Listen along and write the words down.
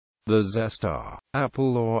The Zestar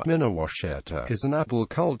Apple or Minnewasheta is an apple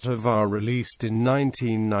cultivar released in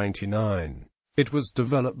 1999. It was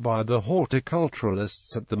developed by the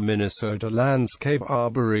horticulturalists at the Minnesota Landscape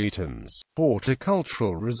Arboretum's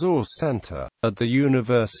Horticultural Resource Center at the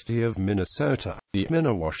University of Minnesota. The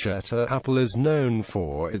Minnewasheta apple is known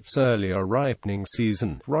for its earlier ripening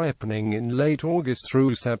season, ripening in late August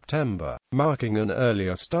through September, marking an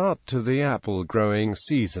earlier start to the apple growing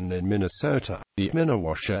season in Minnesota. The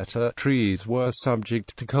Minnewasheta trees were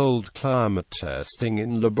subject to cold climate testing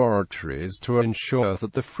in laboratories to ensure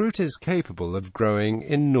that the fruit is capable of growing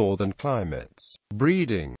in northern climates.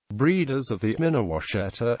 Breeders of the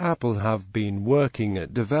Minnewasheta apple have been working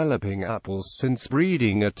at developing apples since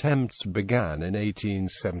breeding attempts began in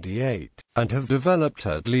 1878, and have developed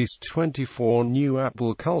at least 24 new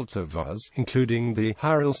apple cultivars, including the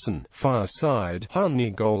Harrelson, Fireside, Honey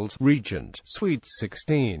Gold, Regent, Sweet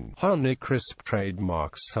 16, Honey Crisp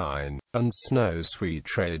trademark sign, and Snow Sweet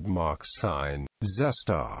trademark sign.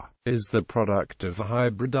 Zestar is the product of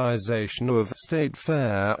hybridization of State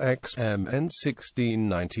Fair XM in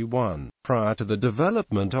 1691. Prior to the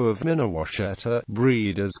development of Minnewasheta,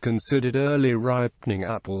 breeders considered early ripening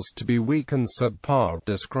apples to be weak and subpar,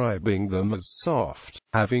 describing them as soft,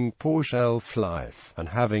 having poor shelf life, and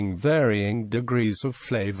having varying degrees of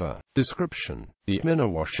flavor. Description: the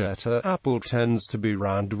Minnewasheta apple tends to be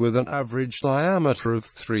round with an average diameter of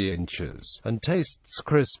 3 inches, and tastes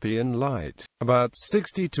crispy and light. About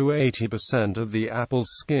 60 to 80% of the apple's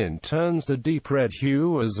skin turns a deep red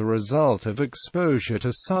hue as a result of exposure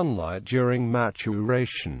to sunlight during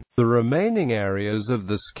maturation, the remaining areas of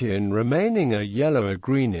the skin remaining a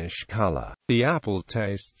yellow-greenish color. The apple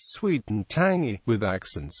tastes sweet and tangy, with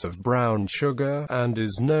accents of brown sugar, and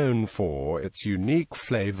is known for its unique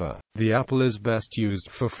flavor. The apple is best used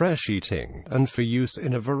for fresh eating, and for use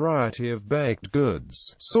in a variety of baked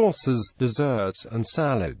goods, sauces, desserts, and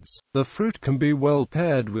salads. The fruit can be well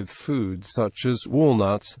paired with foods such as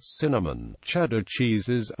walnuts, cinnamon, cheddar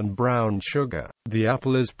cheeses, and brown sugar. The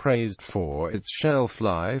apple is praised for its shelf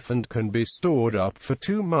life and can be stored up for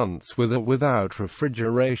 2 months with or without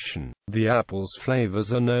refrigeration. The apple's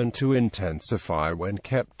flavors are known to intensify when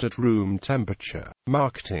kept at room temperature.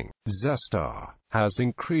 Marketing: Zestar has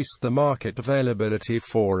increased the market availability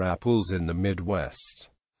for apples in the Midwest.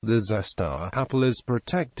 The Zestar apple is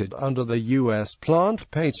protected under the U.S. Plant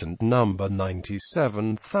Patent Number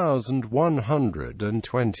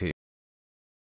 97120.